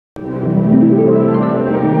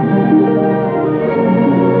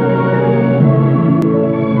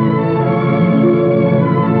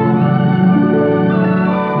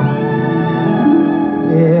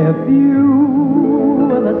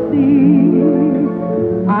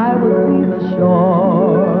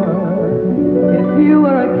shore. If you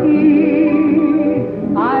were a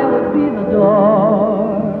key, I would be the door.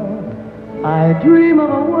 I dream of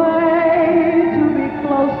a way to be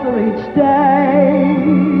closer each day,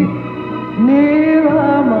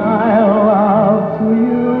 nearer, my love, to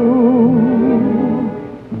you.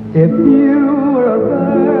 If you were a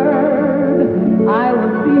bird, I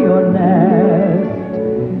would be your nest.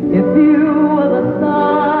 If you were the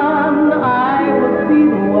sun, I would be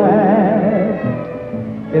the west.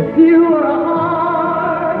 If you were a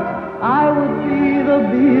heart, I would be the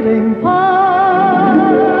beating heart.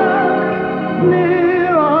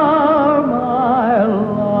 Nearer, my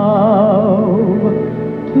love,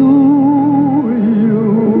 to you.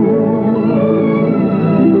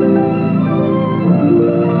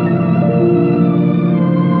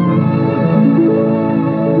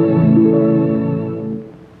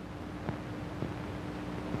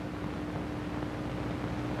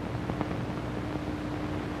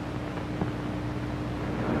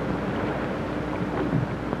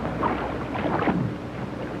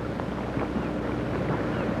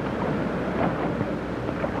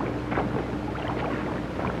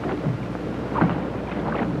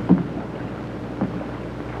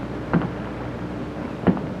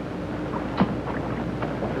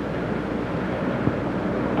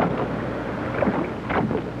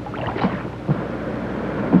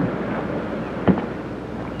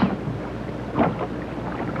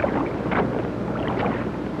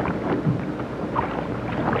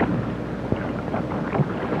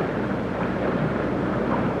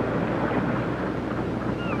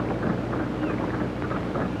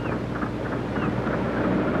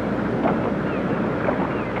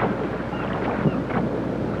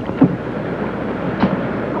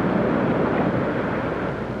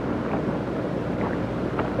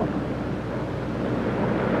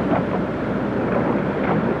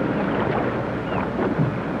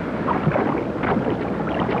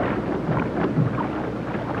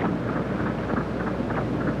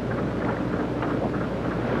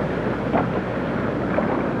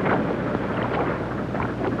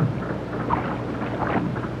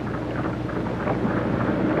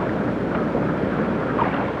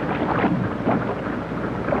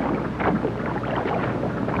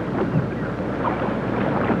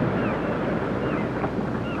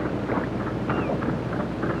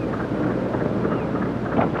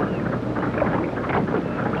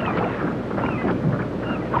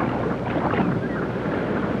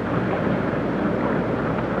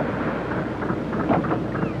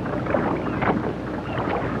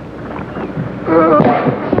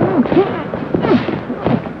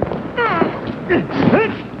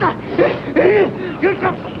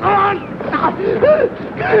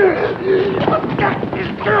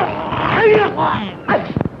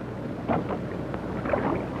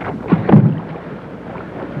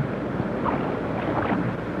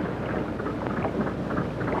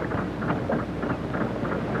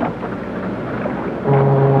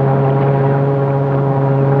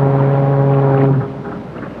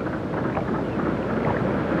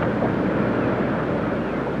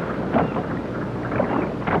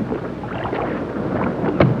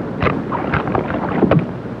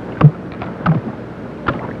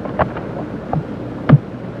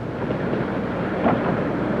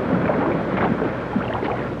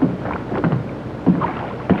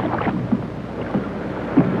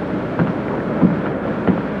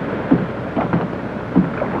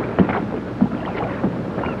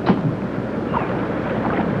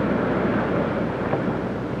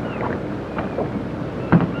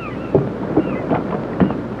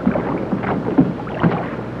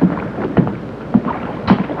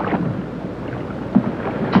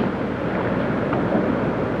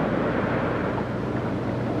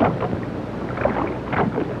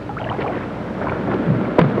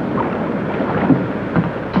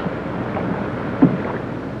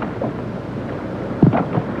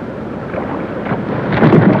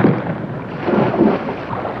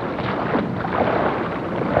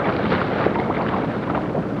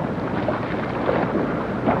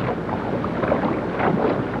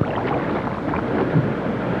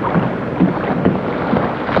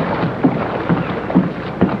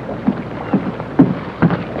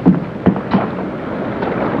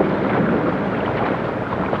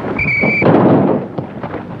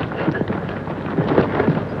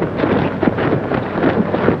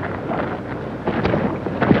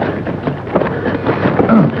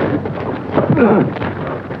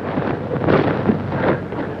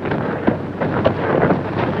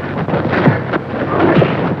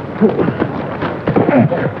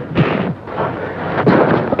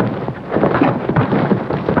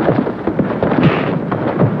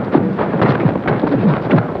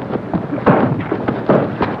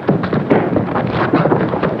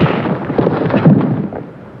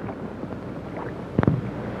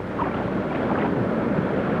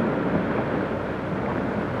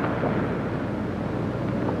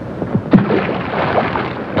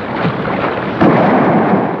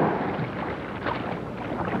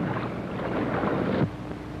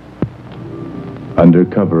 Under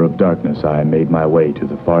cover of darkness, I made my way to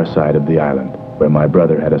the far side of the island, where my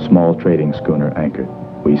brother had a small trading schooner anchored.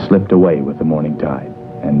 We slipped away with the morning tide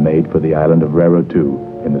and made for the island of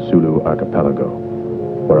Rarotu in the Sulu archipelago,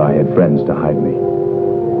 where I had friends to hide me.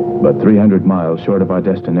 But 300 miles short of our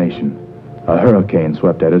destination, a hurricane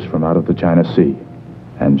swept at us from out of the China Sea,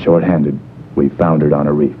 and short-handed, we foundered on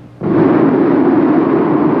a reef.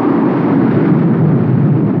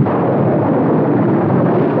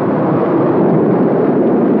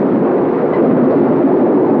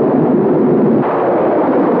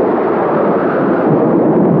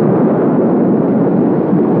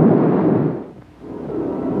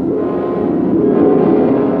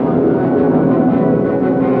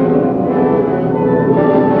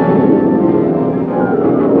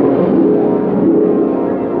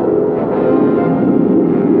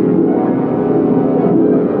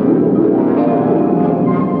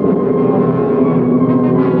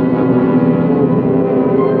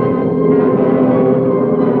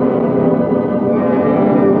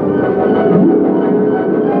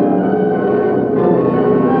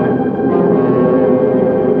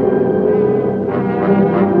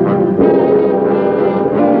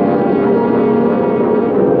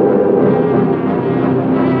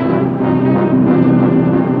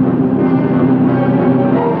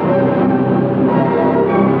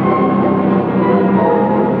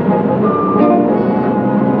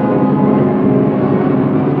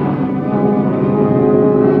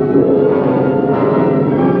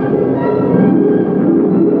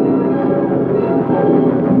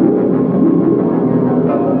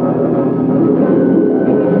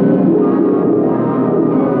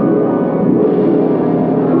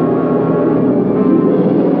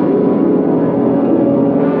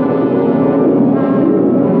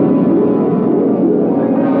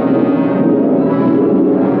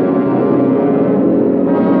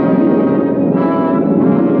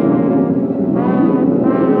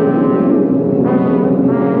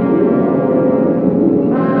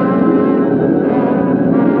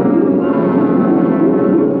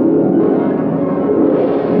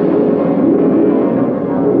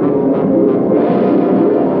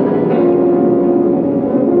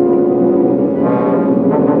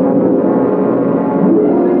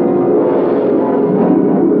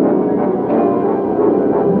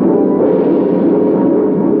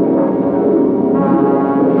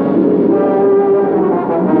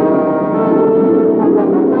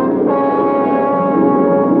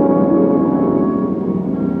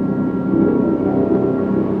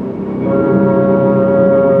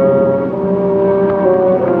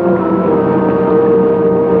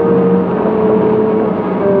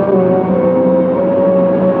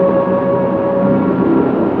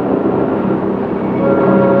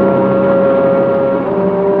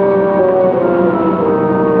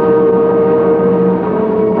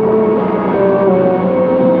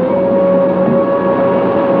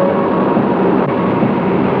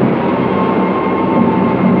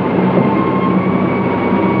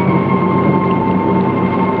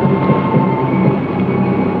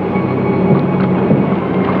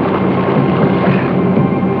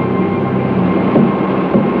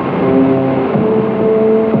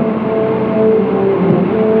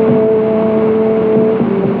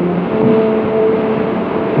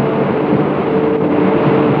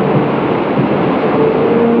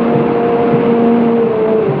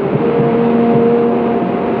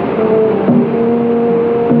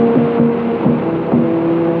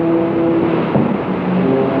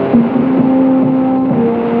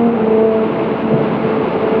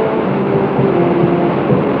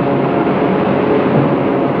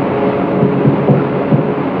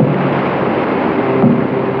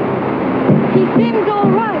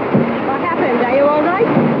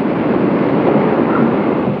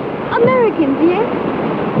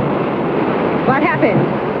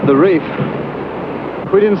 The reef.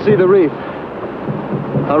 We didn't see the reef.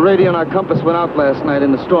 Our radio and our compass went out last night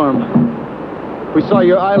in the storm. We saw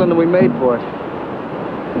your island and we made for it.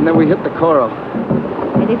 And then we hit the coral.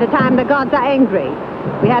 It is the time the gods are angry.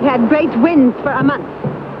 We had had great winds for a month.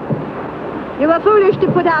 You were foolish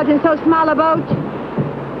to put out in so small a boat.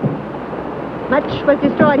 Much was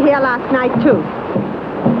destroyed here last night, too.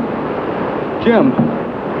 Jim.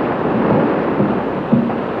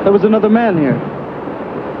 There was another man here.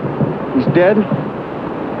 He's dead?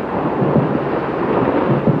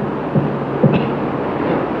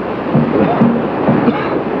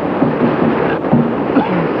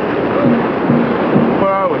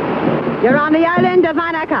 Where are we? You're on the island of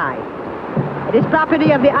Manakai. It is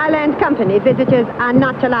property of the island company. Visitors are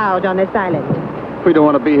not allowed on this island. We don't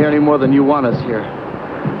want to be here any more than you want us here.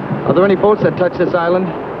 Are there any boats that touch this island?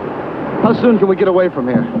 How soon can we get away from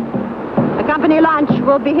here? The company launch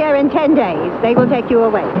will be here in 10 days. They will take you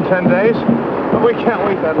away. 10 days? But we can't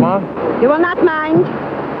wait that long. You will not mind.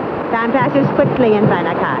 Time passes quickly in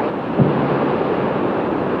Vanakai.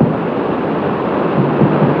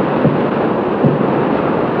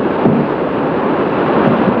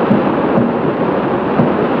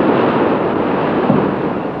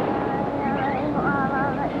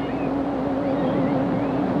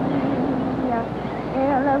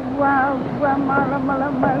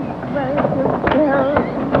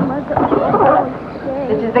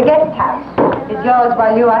 This is the guest house. It's yours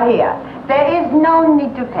while you are here. There is no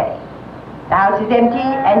need to pay. The house is empty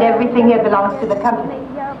and everything here belongs to the company.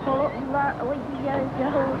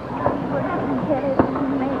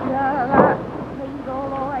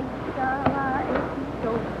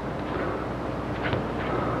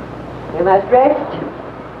 You must rest.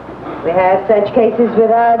 We have such cases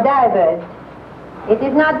with our divers. It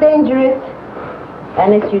is not dangerous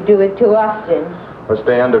unless you do it too often. Or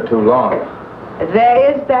stay under too long.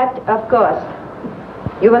 There is that, of course.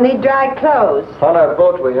 You will need dry clothes. On our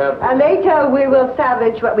boat we have... And later we will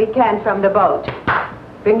salvage what we can from the boat.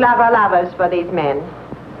 Bring lavas for these men.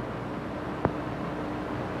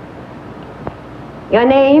 Your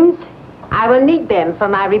names? I will need them for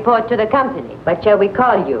my report to the company. What shall we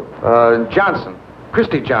call you? Johnson.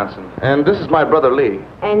 Christy Johnson. And this is my brother Lee.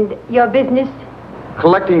 And your business?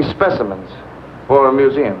 Collecting specimens for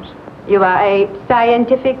museums. You are a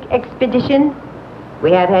scientific expedition?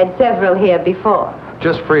 We have had several here before.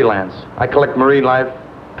 Just freelance. I collect marine life,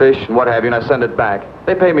 fish, and what have you, and I send it back.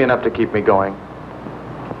 They pay me enough to keep me going.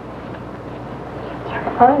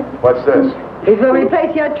 What's this? It will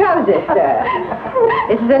replace your trousers, sir.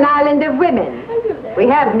 This is an island of women. We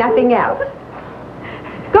have nothing else.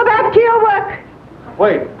 Go back to your work.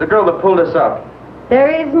 Wait, the girl that pulled us up. There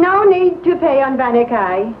is no need to pay on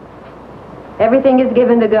Vanakai. Everything is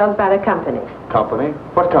given the girls by the company. Company?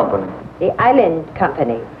 What company? The Island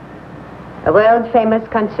Company. A world-famous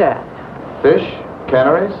concern. Fish?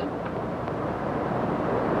 Canaries?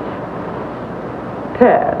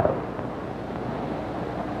 Pearl.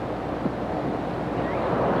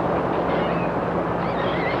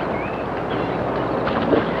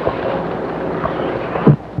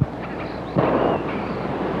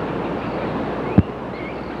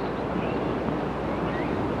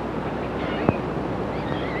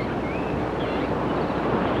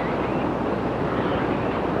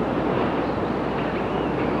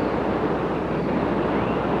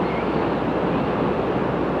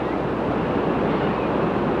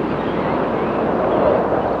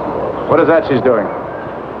 What is that she's doing?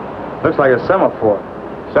 Looks like a semaphore.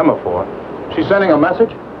 Semaphore? She's sending a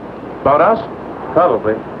message? About us?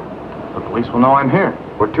 Probably. The police will know I'm here.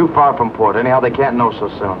 We're too far from port. Anyhow, they can't know so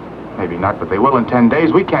soon. Maybe not, but they will in 10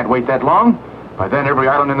 days. We can't wait that long. By then, every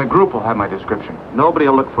island in the group will have my description. Nobody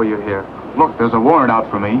will look for you here. Look, there's a warrant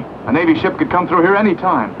out for me. A Navy ship could come through here any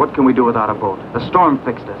time. What can we do without a boat? The storm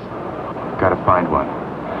fixed us. Gotta find one.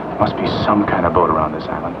 There must be some kind of boat around this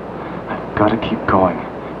island. I've gotta keep going.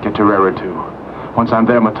 Get to Rera, too. Once I'm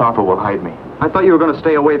there, Matapa will hide me. I thought you were going to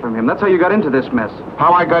stay away from him. That's how you got into this mess.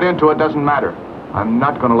 How I got into it doesn't matter. I'm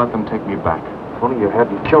not going to let them take me back. If only you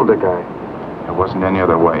hadn't killed a guy. There wasn't any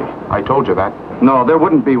other way. I told you that. No, there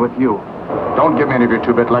wouldn't be with you. Don't give me any of your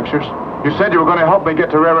two-bit lectures. You said you were going to help me get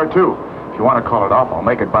to Rera, too. If you want to call it off, I'll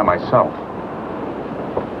make it by myself.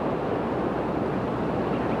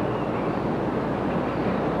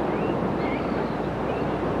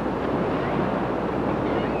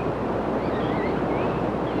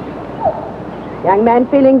 Young man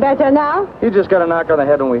feeling better now? You just got a knock on the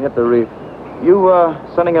head when we hit the reef. You,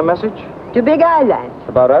 sending a message? To Big Island.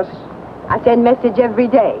 About us? I send message every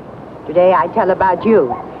day. Today I tell about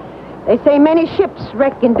you. They say many ships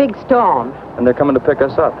wreck in big storm. And they're coming to pick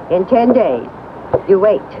us up. In 10 days. You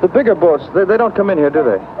wait. The bigger boats, they don't come in here, do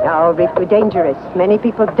they? No, Reef too dangerous. Many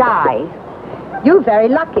people die. You very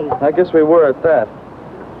lucky. I guess we were at that.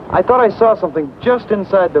 I thought I saw something just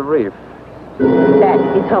inside the reef. That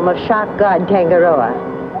is home of Shark God Tangaroa.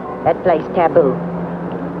 That place taboo.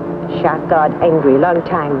 Shark God angry, long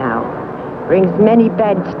time now. Brings many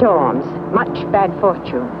bad storms, much bad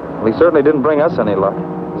fortune. Well, he certainly didn't bring us any luck.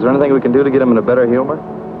 Is there anything we can do to get him in a better humor?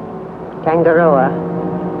 Tangaroa,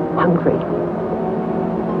 hungry.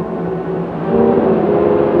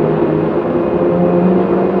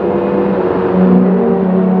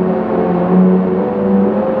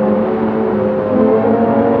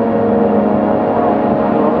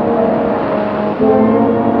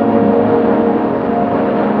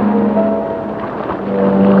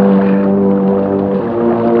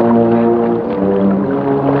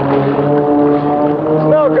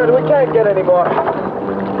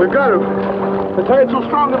 The tide's so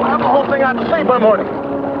strong that we'll have the whole thing out to sea by morning.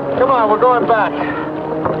 Come on, we're going back.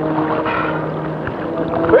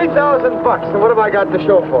 $3,000, and what have I got to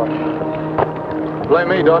show for it? Blame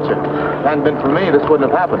me, don't you? If it hadn't been for me, this wouldn't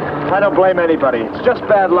have happened. I don't blame anybody. It's just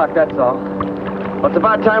bad luck, that's all. Well, it's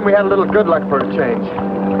about time we had a little good luck for a change.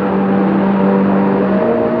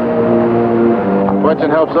 Fortune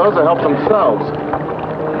helps those that help themselves.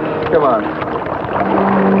 Come on.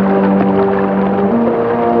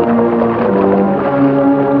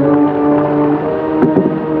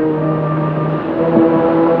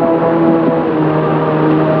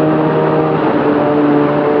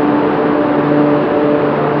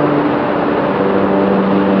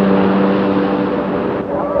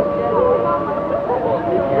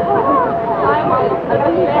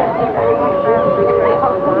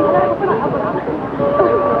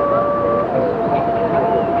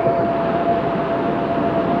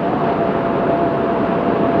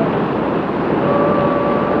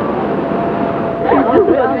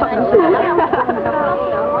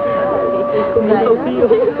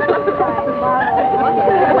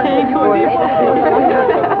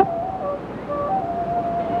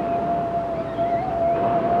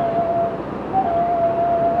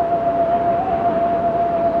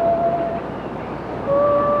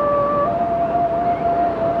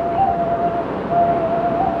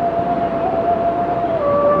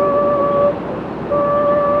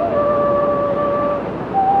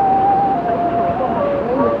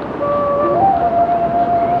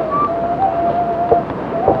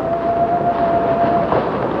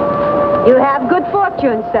 You have good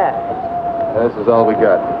fortune, sir. This is all we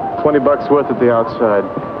got. $20 worth at the outside.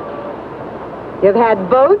 You've had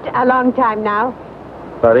boat a long time now.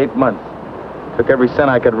 About 8 months. Took every cent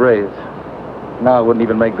I could raise. Now it wouldn't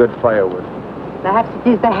even make good firewood. Perhaps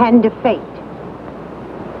it is the hand of fate.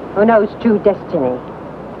 Who knows true destiny?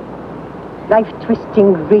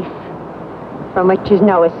 Life-twisting reef from which is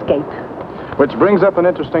no escape. Which brings up an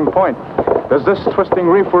interesting point. Does this twisting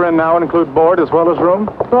reef we're in now include board as well as room?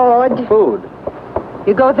 Board. Food.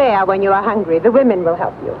 You go there when you are hungry. The women will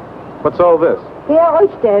help you. What's all this? Here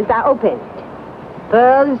oysters are opened.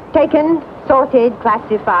 Pearls taken, sorted,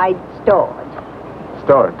 classified, stored.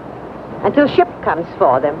 Stored. Until ship comes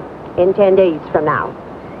for them in 10 days from now.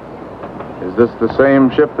 Is this the same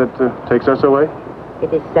ship that takes us away?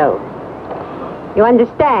 It is so. You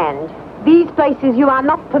understand, these places you are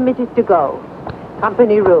not permitted to go.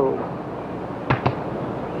 Company rules.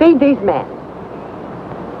 Feed these men.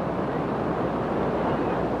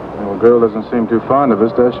 The girl doesn't seem too fond of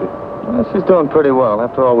us, does she? Well, she's doing pretty well.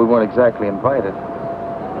 After all, we weren't exactly invited.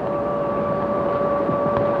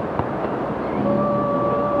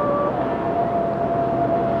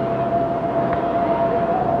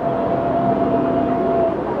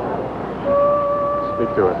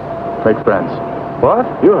 Speak to her. Make friends. What?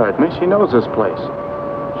 You heard me. She knows this place.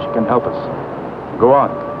 She can help us. Go on.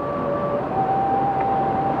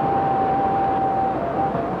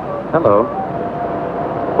 Hello.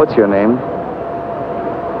 What's your name?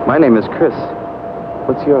 My name is Chris.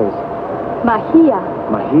 What's yours? Mahia.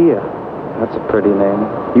 Mahia. That's a pretty name.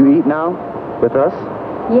 You eat now? With us?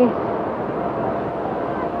 Yes.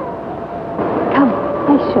 Come,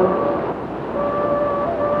 I show.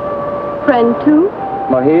 Friend too?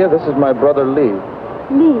 Mahia, this is my brother Lee.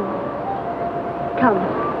 Lee. Come,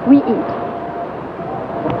 we eat.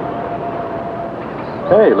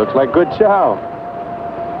 Hey, looks like good chow.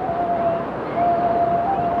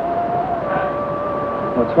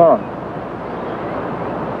 What's wrong?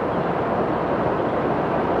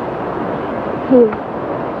 Here.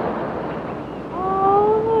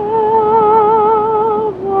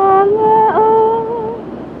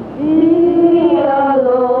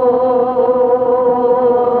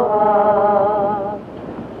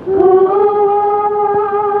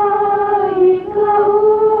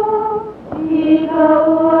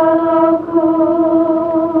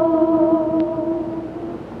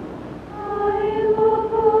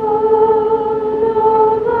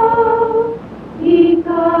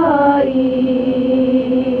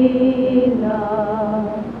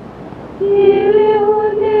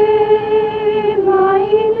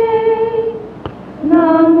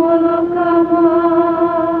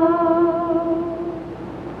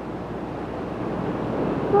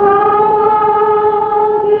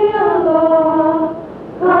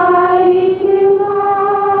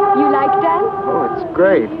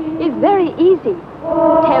 It's very easy.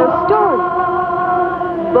 Tell stories.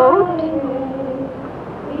 Boat.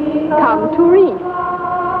 Come to reef.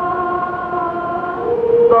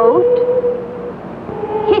 Boat.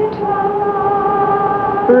 Hit.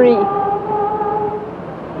 Reef.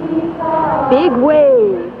 Big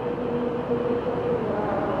wave.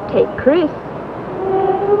 take Chris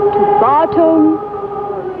to bottom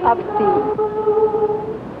of sea.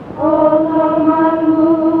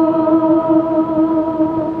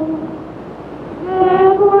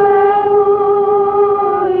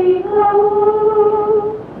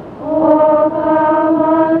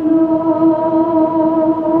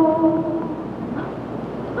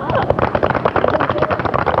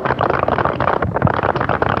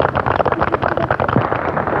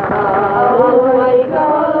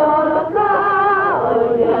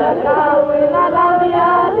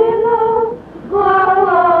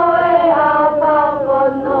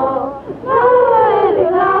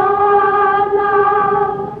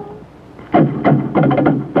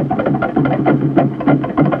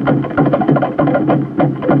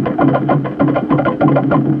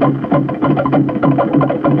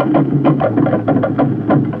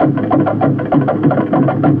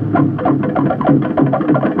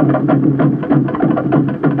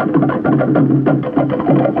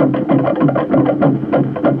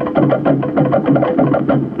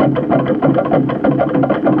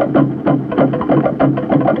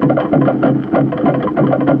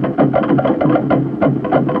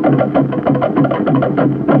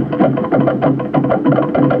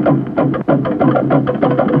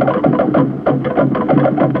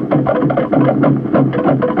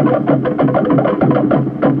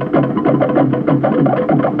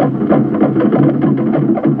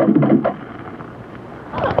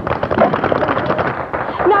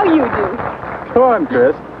 Now you do. Come on,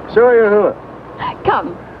 Chris. Show your hula.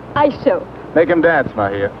 Come, I show. Make him dance,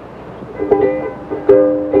 Mahia.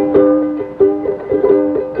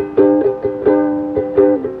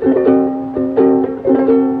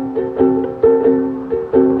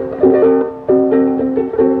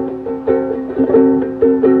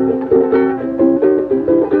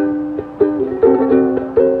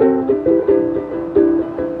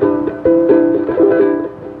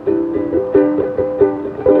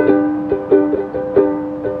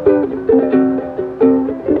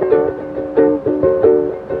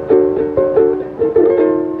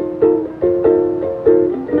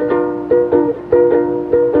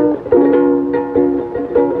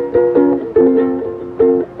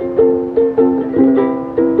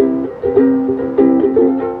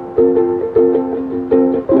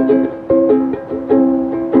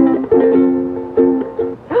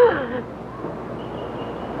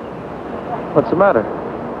 What's the matter?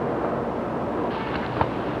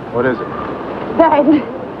 What is it? Bad.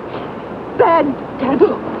 Bad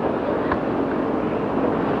taboo.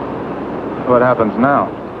 What happens now?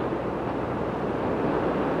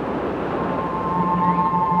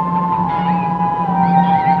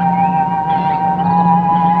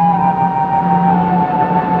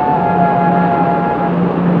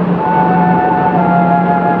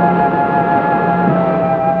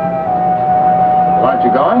 Aren't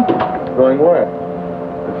you going? Going where?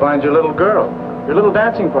 To find your little girl, your little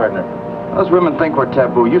dancing partner. Those women think we're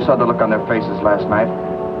taboo. You saw the look on their faces last night.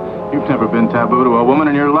 You've never been taboo to a woman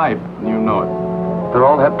in your life, and you know it. They're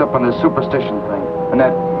all hepped up on this superstition thing. And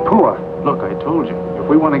that poor. Look, I told you, if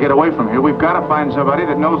we want to get away from here, we've got to find somebody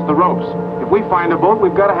that knows the ropes. If we find a boat,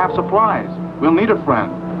 we've got to have supplies. We'll need a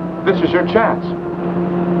friend. This is your chance.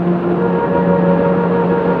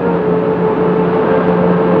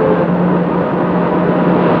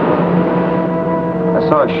 I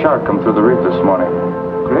saw a shark come through the reef this morning.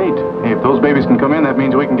 Great. Hey, if those babies can come in, that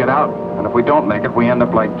means we can get out. And if we don't make it, we end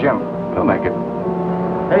up like Jim. We'll make it.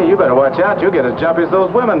 Hey, you better watch out. You'll get as jumpy as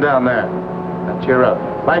those women down there. Now, cheer up.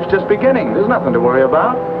 Life's just beginning. There's nothing to worry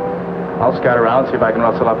about. I'll scout around, see if I can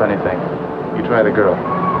rustle up anything. You try the girl.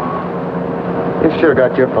 You've sure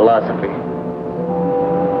got your philosophy.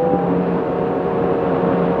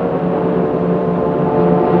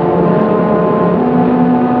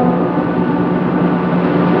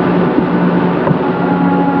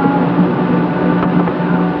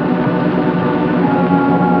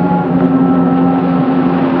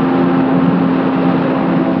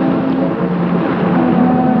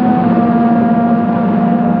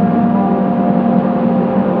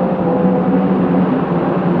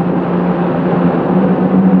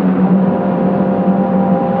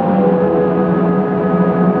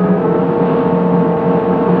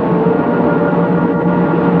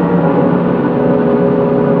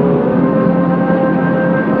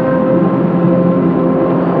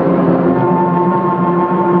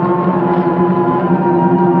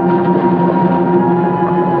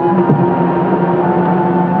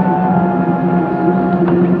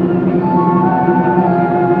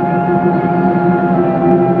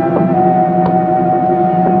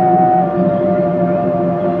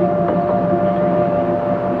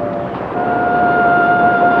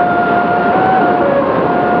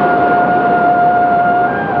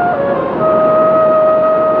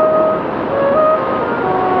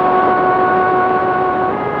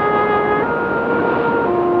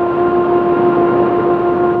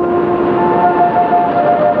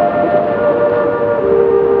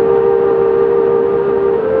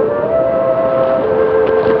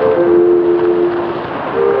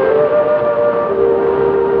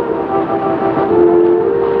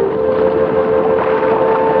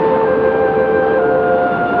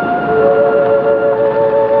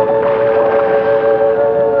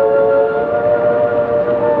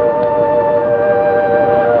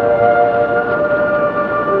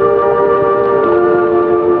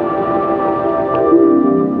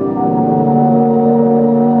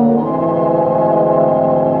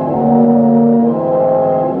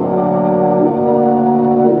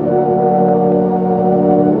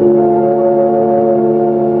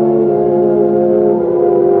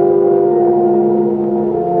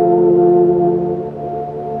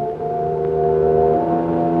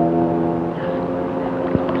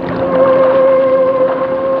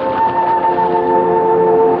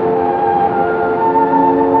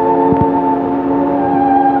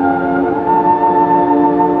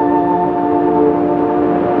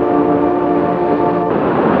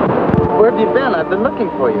 been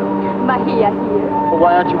looking for you. Mahia here. Well,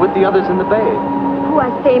 why aren't you with the others in the bay? Who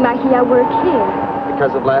I say Mahia work here.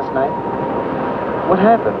 Because of last night? What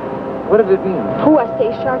happened? What did it mean? Who I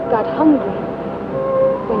say shark got hungry.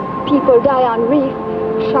 When people die on reef,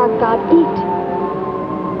 shark God eat.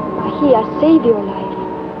 Mahia save your life.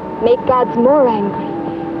 Make gods more angry.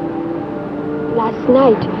 Last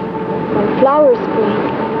night, when flowers break,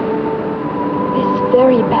 it's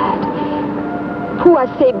very bad. Who I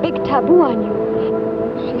say big taboo on you.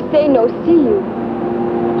 She say no see you.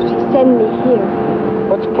 She send me here.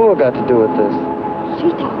 What's Pua got to do with this?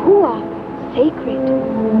 Shita Hua, sacred.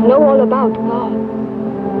 Know all about God.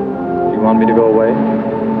 You want me to go away?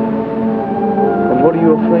 Then what are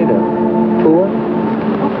you afraid of? Pua?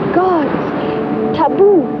 Of gods.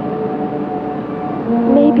 Taboo.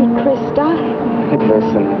 Maybe Chris died.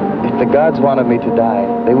 Listen, if the gods wanted me to die,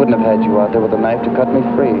 they wouldn't have had you out there with a knife to cut me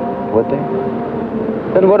free, would they?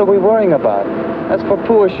 Then what are we worrying about? As for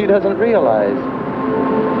Pua, she doesn't realize.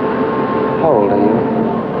 How old are you?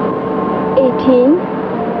 18.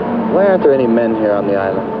 Why aren't there any men here on the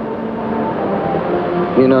island?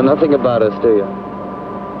 You know nothing about us, do you?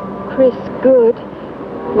 Chris good.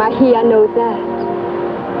 Mahia know that.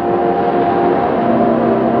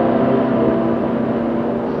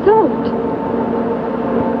 Salt.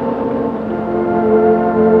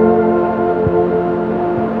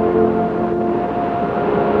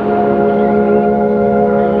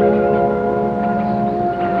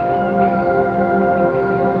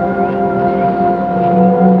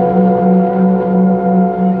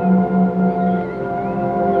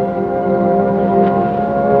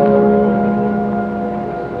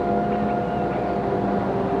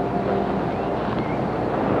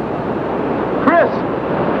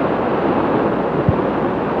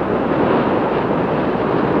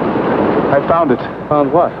 Found it.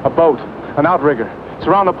 Found what? A boat. An outrigger. It's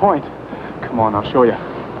around the point. Come on, I'll show you.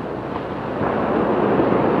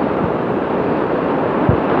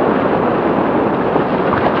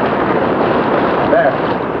 There.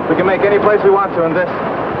 We can make any place we want to in this.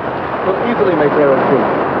 We'll easily make Arrow 2.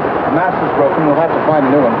 The mast is broken. We'll have to find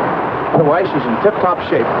a new one. Otherwise, she's in tip-top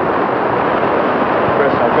shape.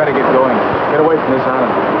 Chris, I've got to get going. Get away from this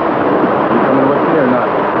island. Are you coming with me or not?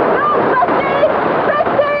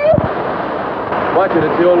 Watch it,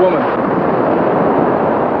 it's the old woman.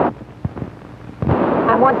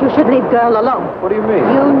 I want you should leave girl alone. What do you mean?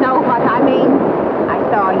 You know what I mean. I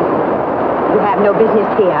saw you. You have no business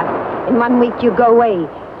here. In 1 week you go away.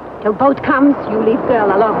 Till boat comes, you leave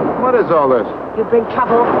girl alone. What is all this? You bring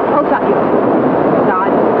trouble, both of you.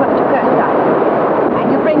 God put to curse us.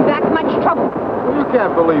 And you bring back much trouble. Well, you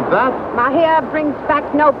can't believe that. Mahia brings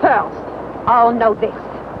back no pearls. All know this.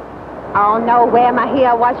 All know where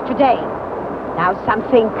Mahia was today. Now some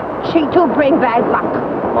think she too bring bad luck.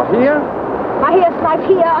 Mahia? Mahia's life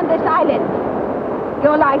here on this island.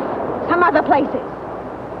 Your life, some other places.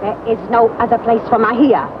 There is no other place for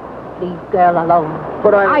Mahia. Leave girl alone.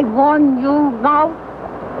 But I warn you now.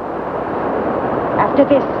 After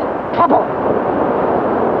this, trouble.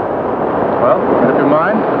 Well, make up your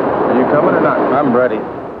mind. Are you coming or not? I'm ready.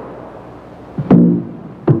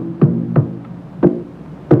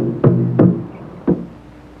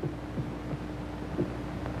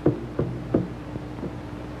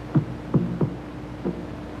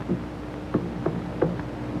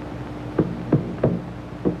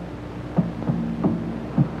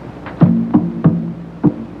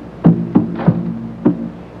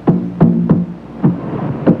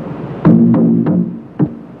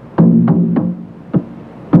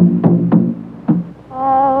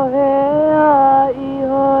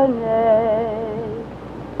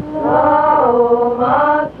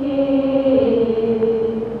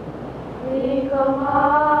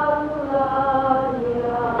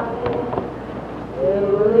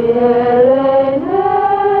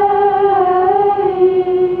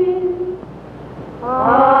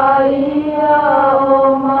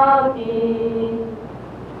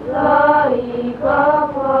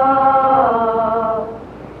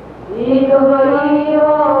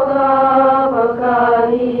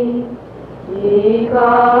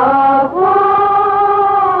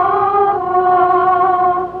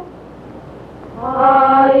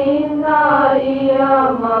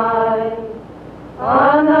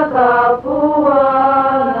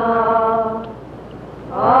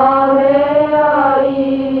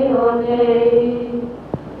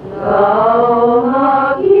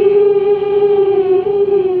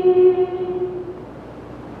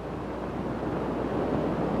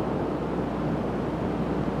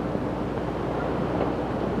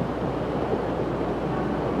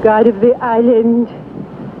 God of the island,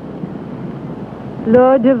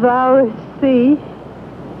 Lord of ours, sea,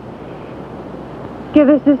 give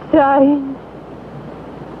us a sign.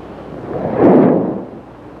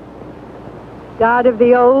 God of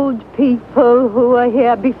the old people who were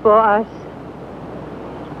here before us,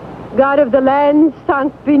 God of the land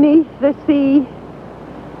sunk beneath the sea,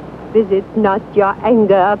 visit not your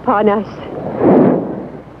anger upon us.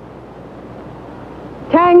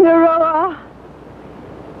 Tangaroa,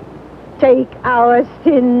 take our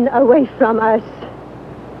sin away from us.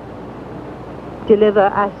 Deliver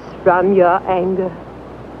us from your anger.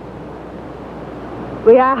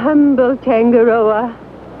 We are humble, Tangaroa.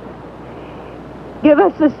 Give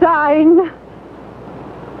us a sign.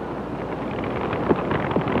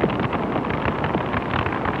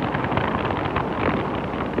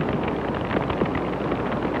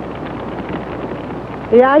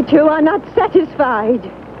 The Aitu are not satisfied.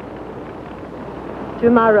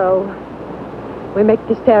 Tomorrow, we make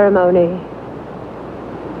the ceremony.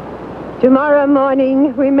 Tomorrow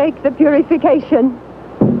morning, we make the purification.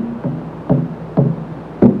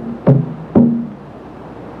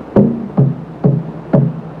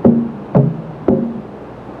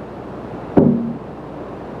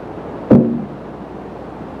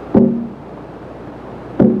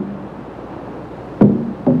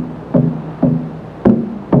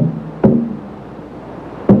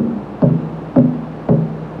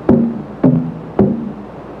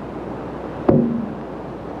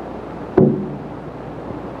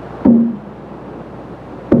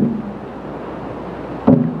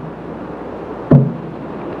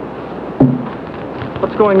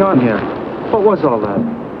 What's going on here? What was all that?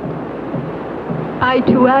 I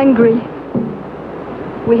too angry.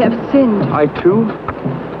 We have sinned. I too?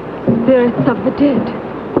 Spirits of the dead.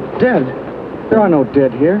 Dead? There are no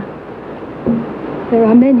dead here. There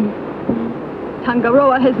are many.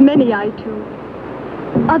 Tangaroa has many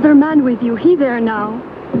Aitu. Other man with you, he there now.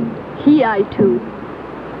 He Aitu.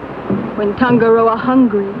 When Tangaroa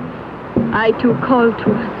hungry, Aitu called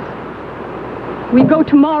to us. We go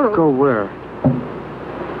tomorrow. Go where?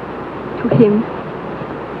 To him.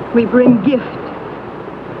 We bring gift.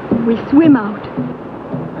 We swim out.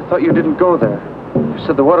 I thought you didn't go there. You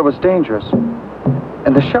said the water was dangerous.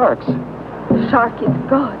 And the sharks. The shark is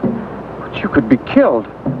God. But you could be killed.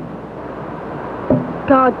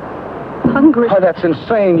 God hungry. Oh, that's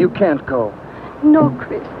insane. You can't go. No,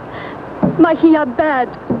 Chris. Mahia bad.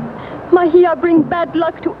 Mahia bring bad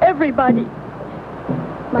luck to everybody.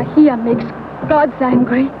 Mahia makes God's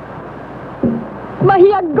angry.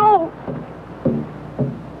 Mahia, go!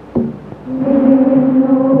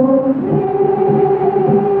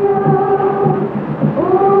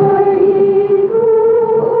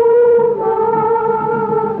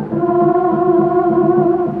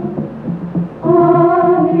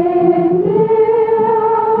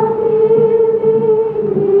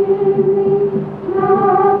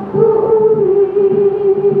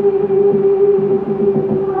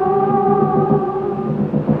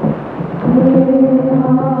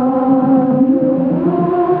 Oh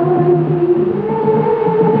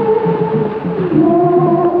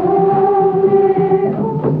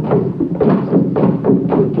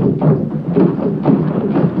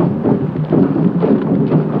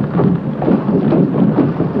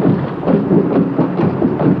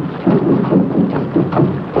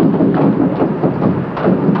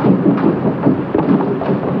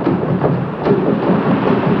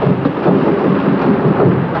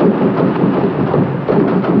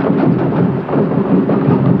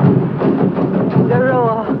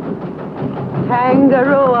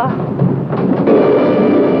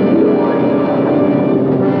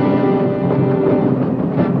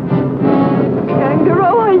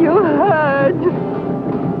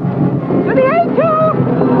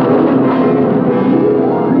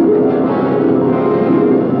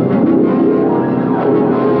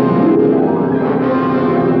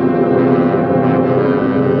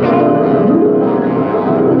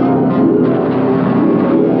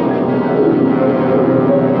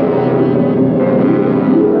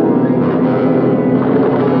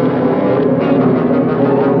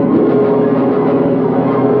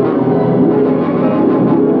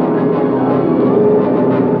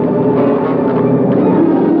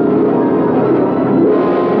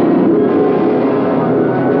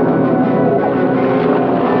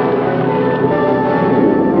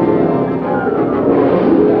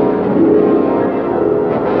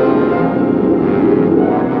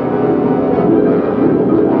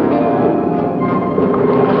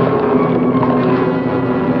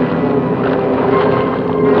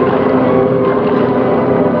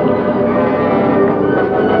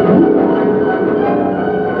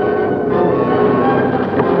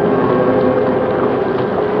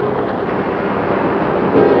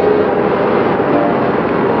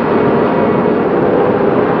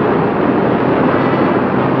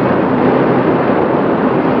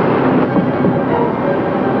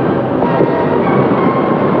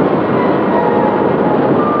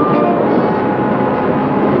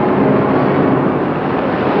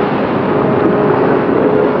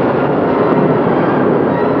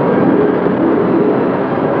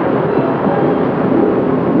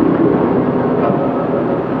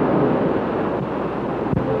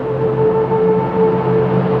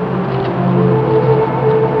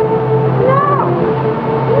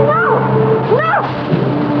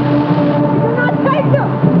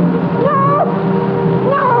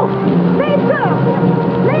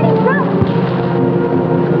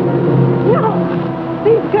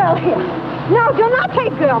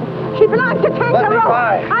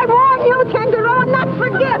I warn you, Kangaroo, not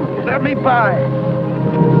forgive. Let me by.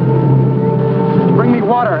 Bring me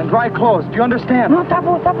water and dry clothes. Do you understand? No,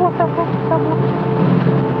 tabu.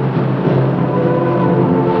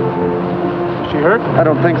 She hurt? I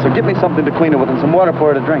don't think so. Get me something to clean her with and some water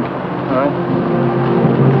for her to drink. All right.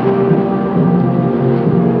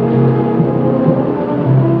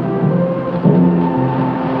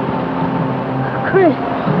 Chris.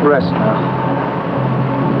 Rest now.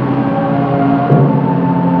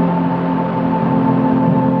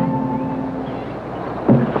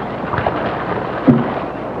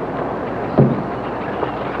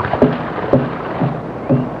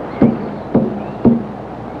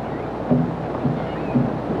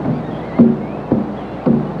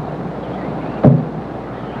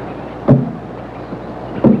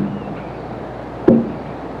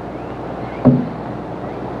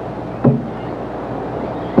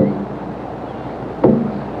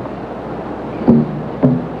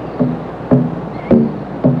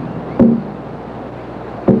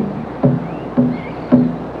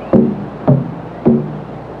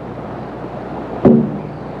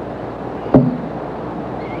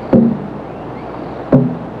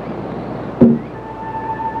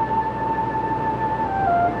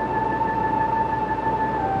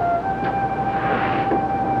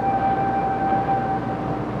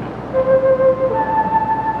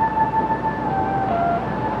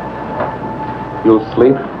 You'll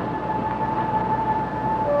sleep?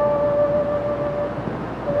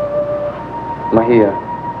 Mahia,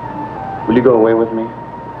 will you go away with me?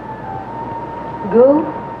 Go?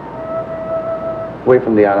 Away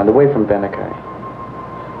from the island, away from Benakai.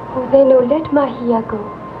 Oh, then oh, let Mahia go.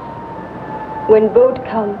 When boat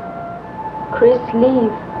come, Chris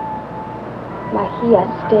leave. Mahia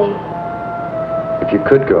stay. If you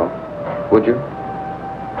could go, would you?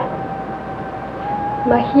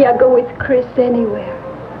 Mahia go with Chris anywhere.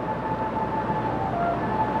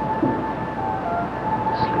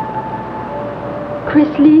 Chris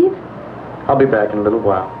leave? I'll be back in a little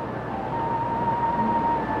while.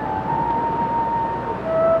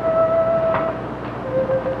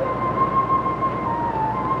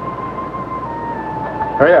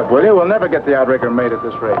 Hurry up, will you? We'll never get the outrigger made at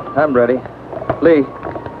this rate. I'm ready. Lee,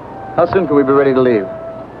 how soon can we be ready to leave?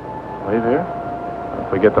 Leave here?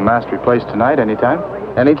 If we get the mast replaced tonight, anytime?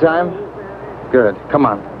 Anytime? Good. Come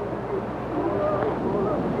on.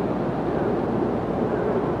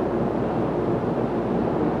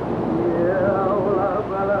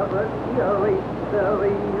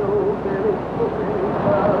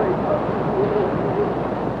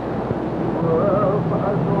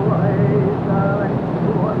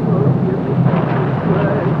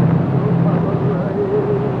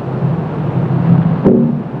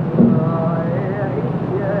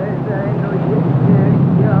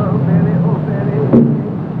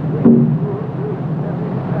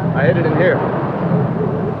 I hid it in here.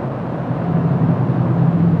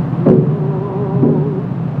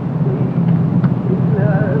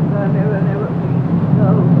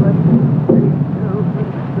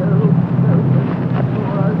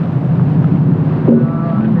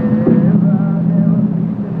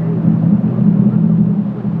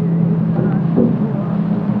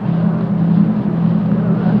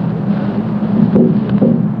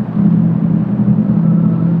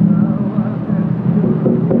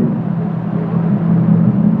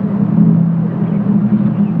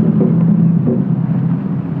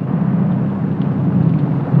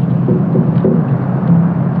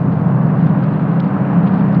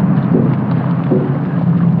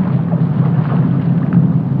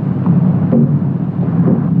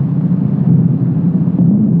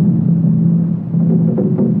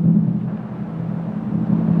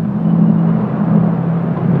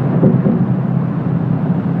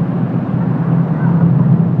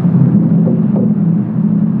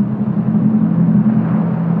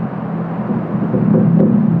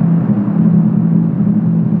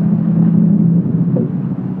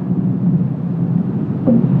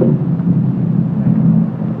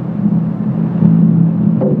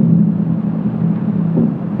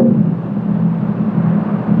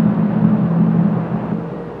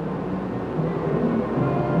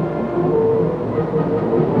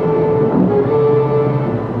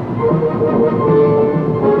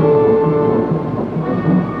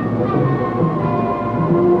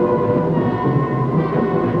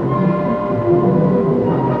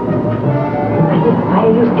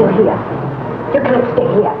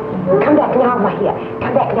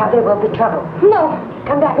 There will be trouble. No.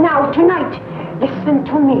 Come back now, tonight. Listen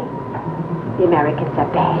to me. The Americans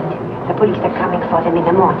are bad. The police are coming for them in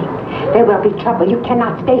the morning. There will be trouble. You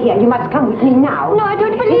cannot stay here. You must come with me now. No, I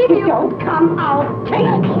don't believe you. If you don't come, I'll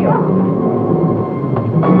take you.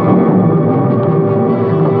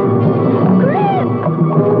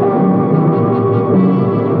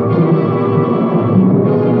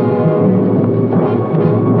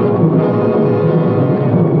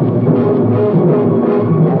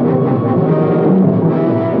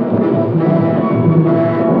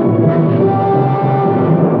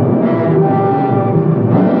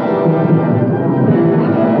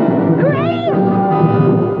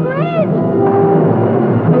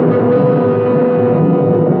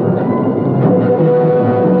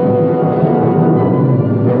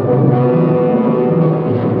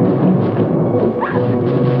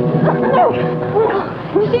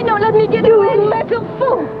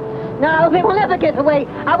 Get away.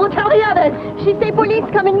 I will tell the others. She say police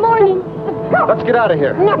come in morning. Go. Let's get out of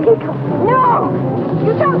here. No, no.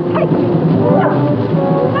 You don't take me. No.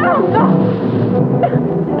 No, no.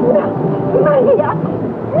 No. Maria.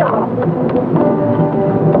 No.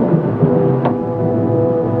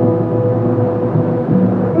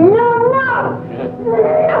 No, no.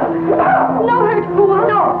 No. No, hurt fool.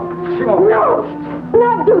 No. She won't. No.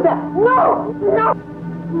 Not do that. No. No.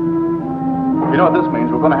 You know what this means?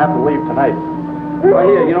 We're going to have to leave tonight. Right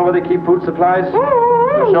here, you know where they keep food supplies? Can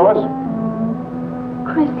you show us?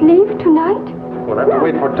 Chris leave tonight? We'll have to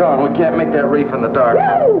wait for dawn. We can't make that reef in the dark.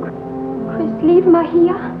 Chris leave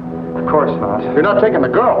Mahia? Of course not. You're not taking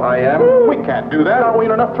the girl. I am. We can't do that. Aren't we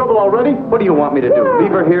in enough trouble already? What do you want me to do?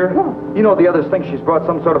 Leave her here? You know the others think she's brought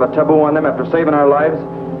some sort of a taboo on them after saving our lives?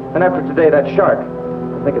 And after today, that shark.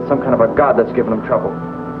 I think it's some kind of a god that's giving them trouble.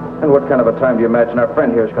 And what kind of a time do you imagine our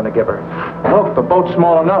friend here is going to give her? Look, the boat's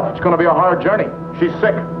small enough. It's going to be a hard journey. She's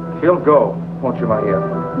sick. She'll go, won't you, Mahia?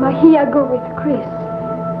 Mahia go with Chris.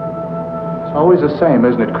 It's always the same,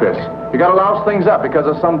 isn't it, Chris? You got to louse things up because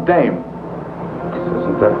of some dame. This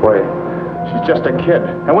isn't that way. She's just a kid.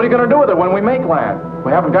 And what are you going to do with her when we make land?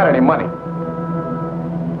 We haven't got any money.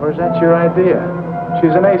 Or is that your idea?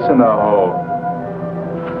 She's an ace in the hole.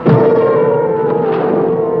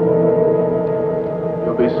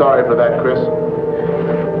 Be sorry for that, Chris.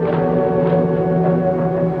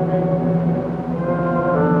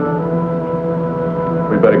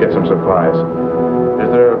 We'd better get some supplies.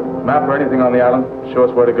 Is there a map or anything on the island? Show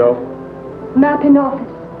us where to go? Map in office.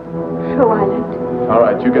 Show island. All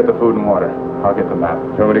right, you get the food and water. I'll get the map. Do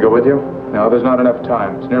you want me to go with you? No, there's not enough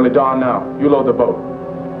time. It's nearly dawn now. You load the boat.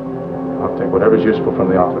 I'll take whatever's useful from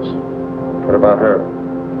the office. What about her?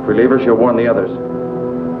 If we leave her, she'll warn the others.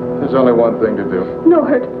 There's only one thing to do. No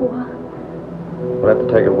hurt poor. We'll have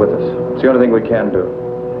to take it with us. It's the only thing we can do.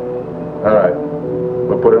 All right.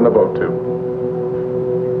 We'll put her in the boat, too.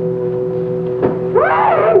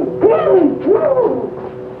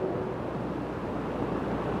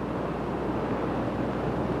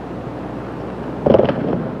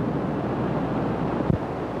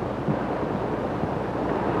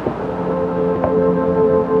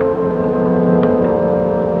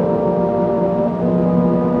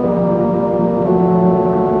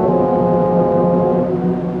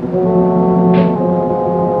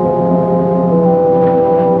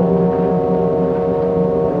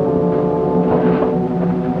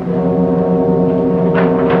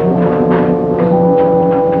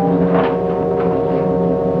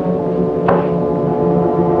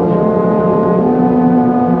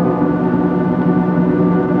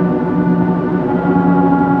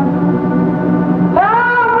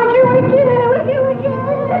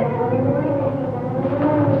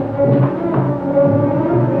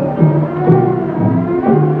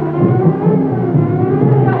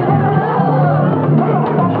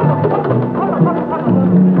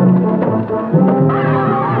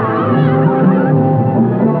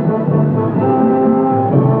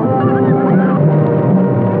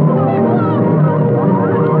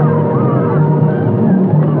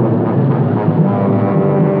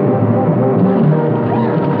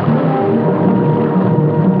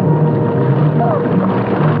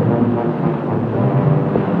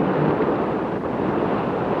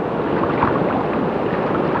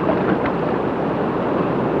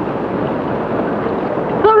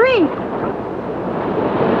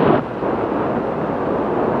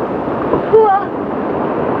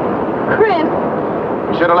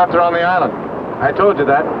 Should have left her on the island. I told you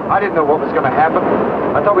that. I didn't know what was going to happen.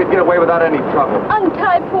 I thought we'd get away without any trouble.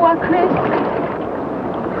 Untie poor Chris.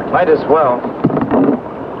 Might as well.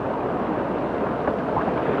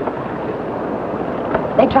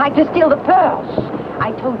 They tried to steal the pearls.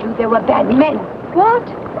 I told you they were bad men. What?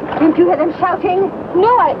 Didn't you hear them shouting?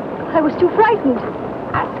 No, I was too frightened.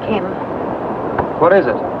 Ask him. What is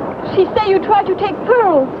it? She say you try to take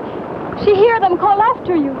pearls. She hear them call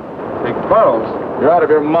after you. Take pearls? You're out of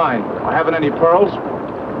your mind. I haven't any pearls.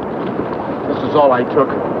 This is all I took.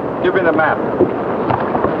 Give me the map.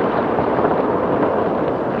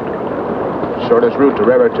 Shortest route to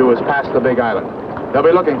River 2 is past the big island. They'll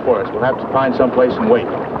be looking for us. We'll have to find someplace and wait.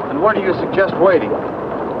 And where do you suggest waiting?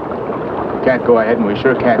 We can't go ahead and we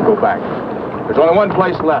sure can't go back. There's only one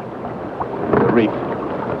place left. The reef.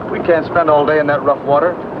 We can't spend all day in that rough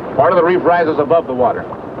water. Part of the reef rises above the water.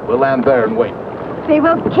 We'll land there and wait. They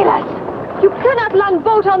will kill us. You cannot land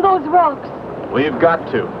boat on those rocks. We've got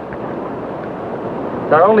to.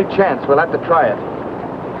 It's our only chance. We'll have to try it.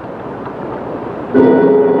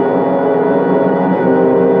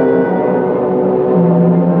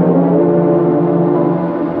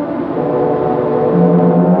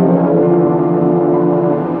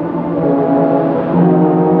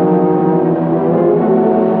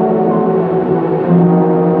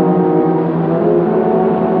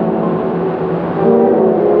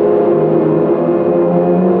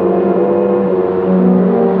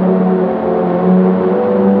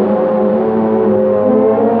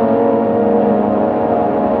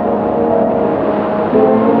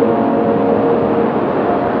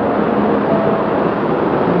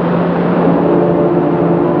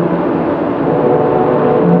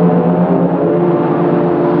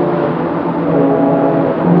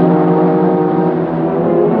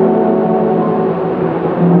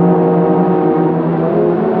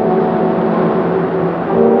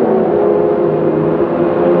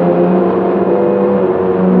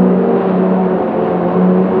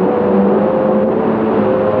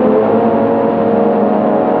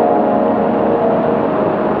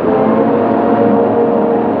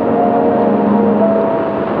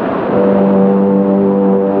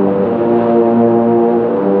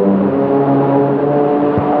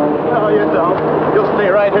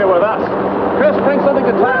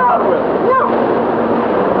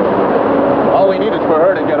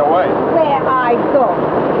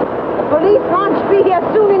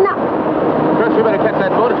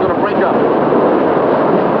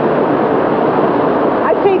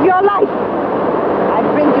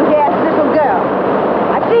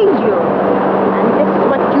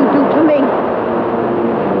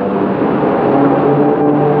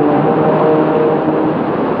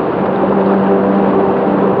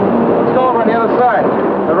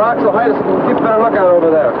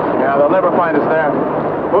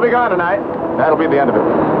 That'll be the end of it.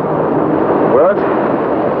 Willard?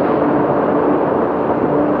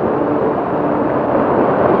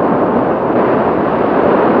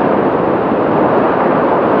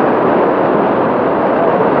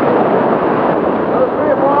 Another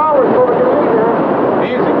 3 or 4 hours before we can leave here.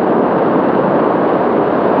 Easy.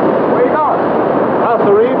 Where you going? House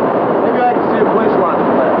of REEF. Maybe I can see a police line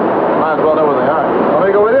from there. Might as well know where they are. Want me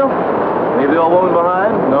to go with you? Leave the old woman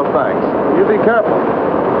behind? No thanks. You be careful.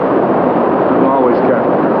 Always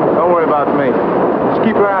careful. Don't worry about me. Just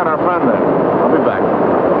keep your eye on our friend there. I'll be back.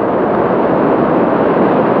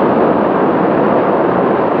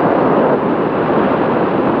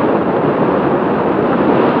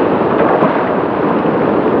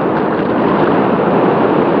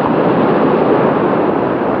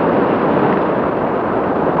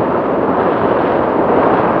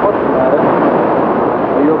 What's the matter?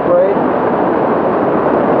 Are you afraid?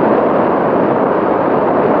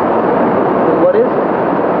 What is it?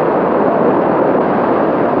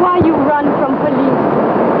 Why you run from police?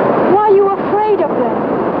 Why you afraid of them?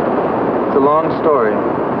 It's a long story.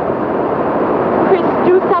 Chris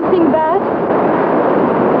do something bad?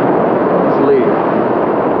 It's Lee.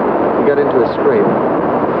 He got into a scrape.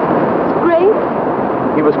 Scrape?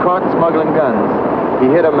 He was caught smuggling guns. He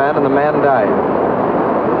hit a man and the man died.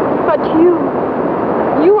 But you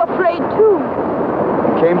afraid too.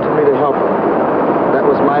 He came to me to help him. That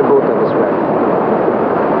was my boat that was wrecked.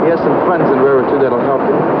 He has some friends in River 2 that'll help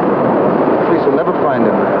him. The police will never find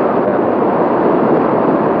him there.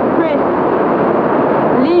 Chris,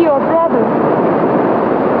 Lee your brother,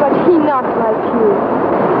 but he not like you.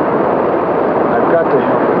 I've got to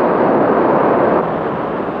help him.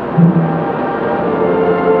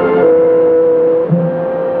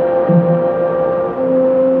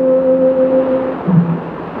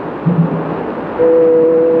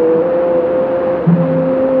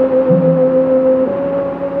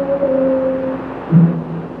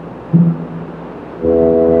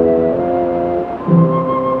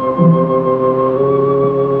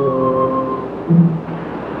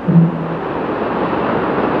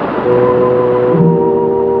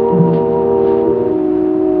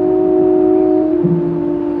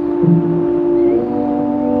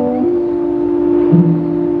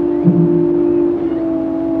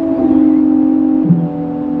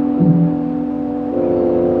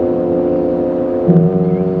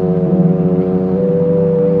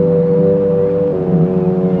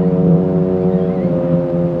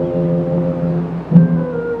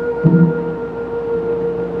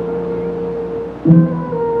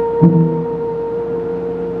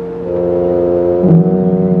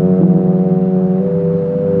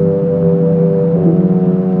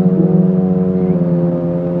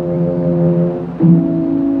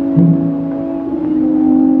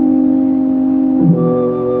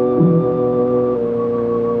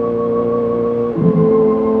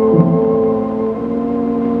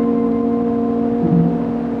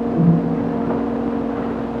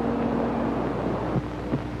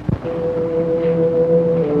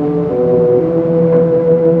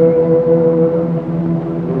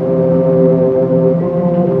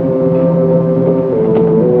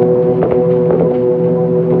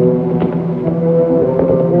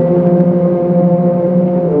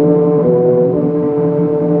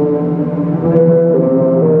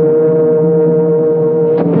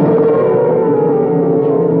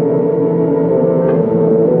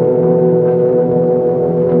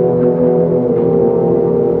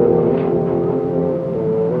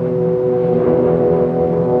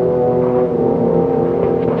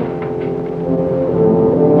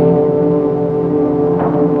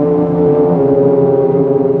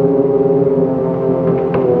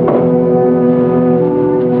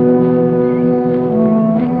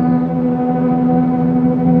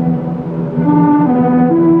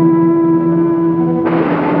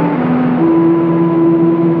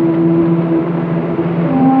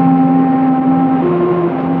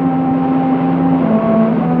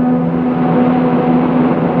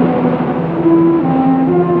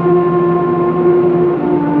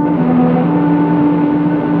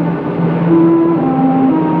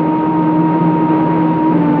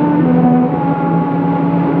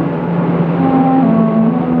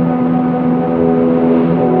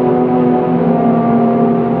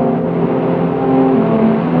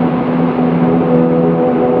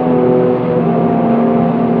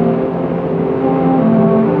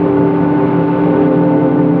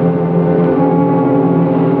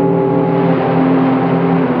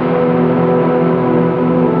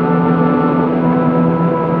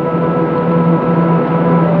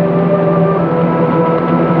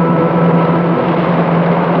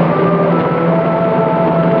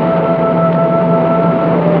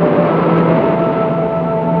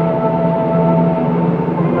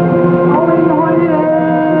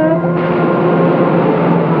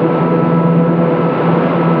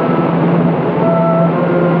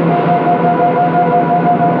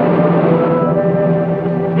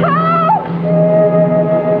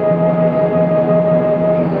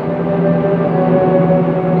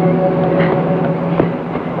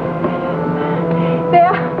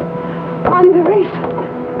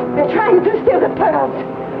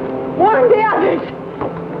 Warn the others!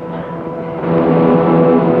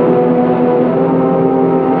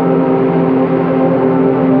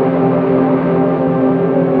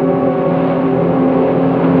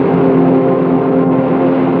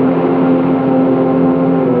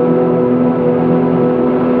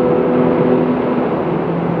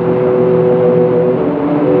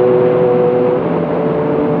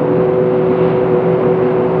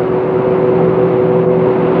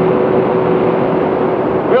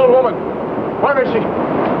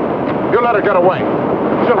 Get away.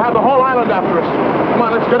 She'll have the whole island after us. Come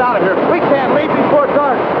on, let's get out of here. We can't leave before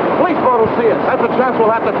dark. Police boat will see us. That's a chance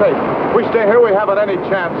we'll have to take. If we stay here, we haven't any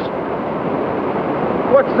chance.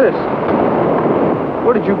 What's this?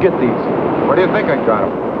 Where did you get these? Where do you think I got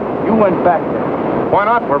them? You went back there. Why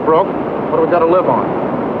not? We're broke. What do we got to live on?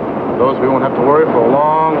 Those we won't have to worry for a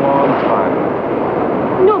long, long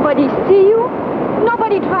time. Nobody see you?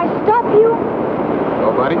 Nobody try stop you?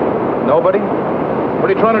 Nobody? Nobody? What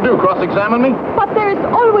are you trying to do, cross-examine me? But there's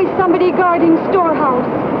always somebody guarding storehouse.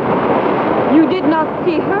 You did not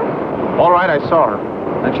see her? All right, I saw her.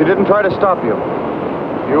 And she didn't try to stop you.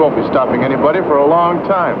 You won't be stopping anybody for a long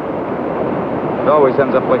time. It always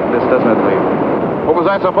ends up like this, doesn't it, Lee? What was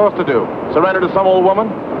I supposed to do? Surrender to some old woman?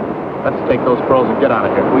 Let's take those pearls and get out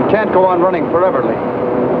of here. We can't go on running forever, Lee.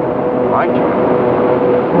 I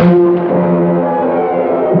can.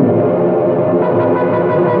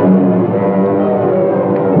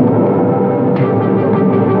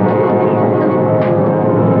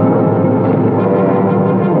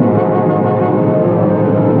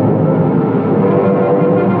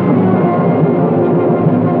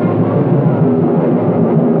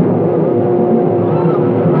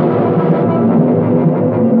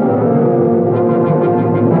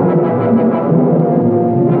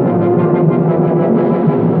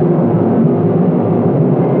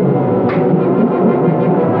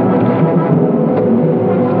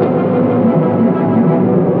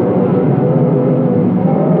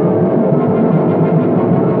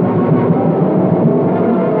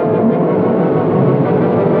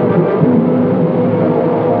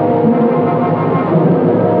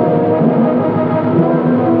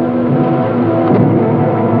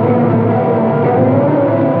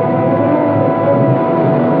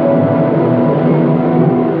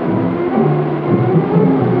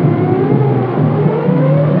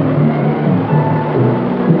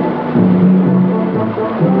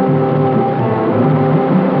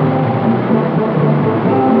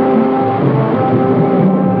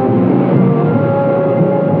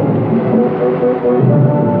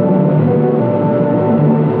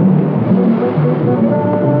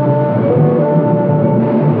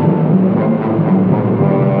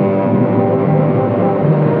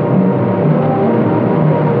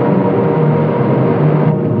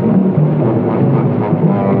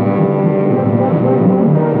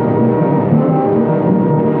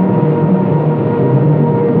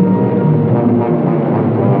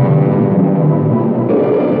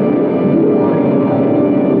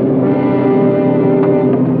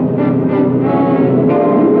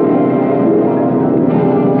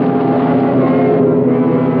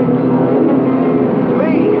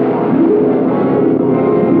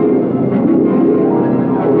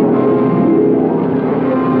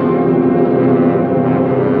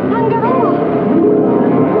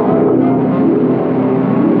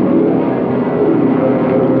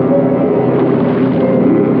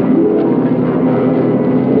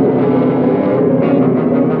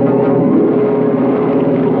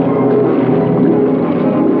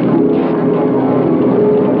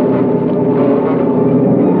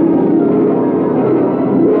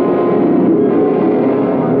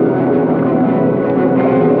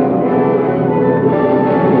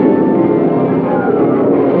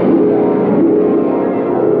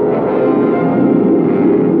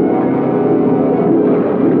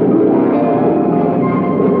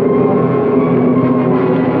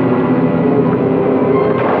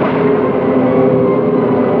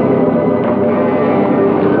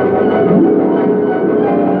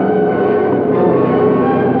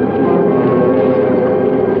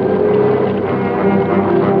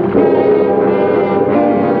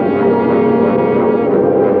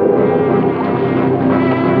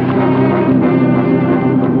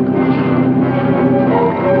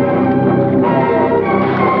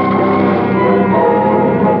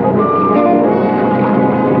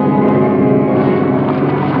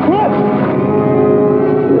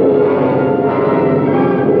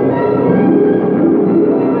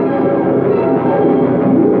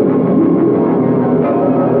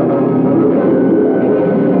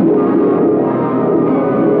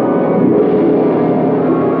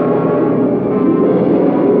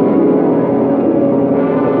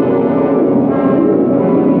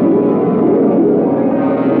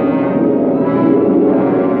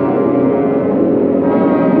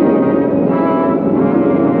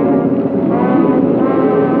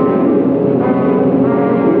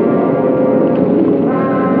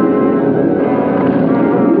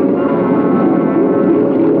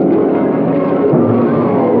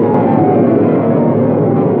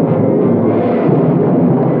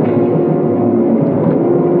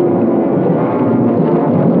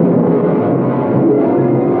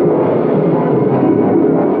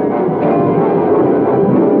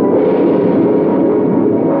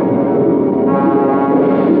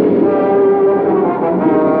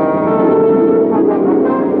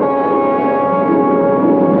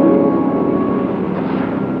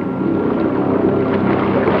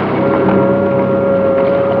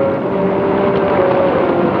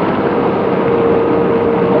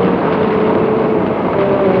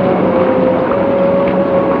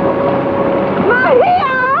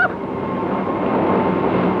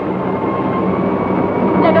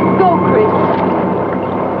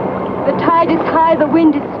 tide is high, the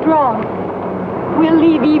wind is strong. We'll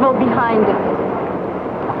leave evil behind us.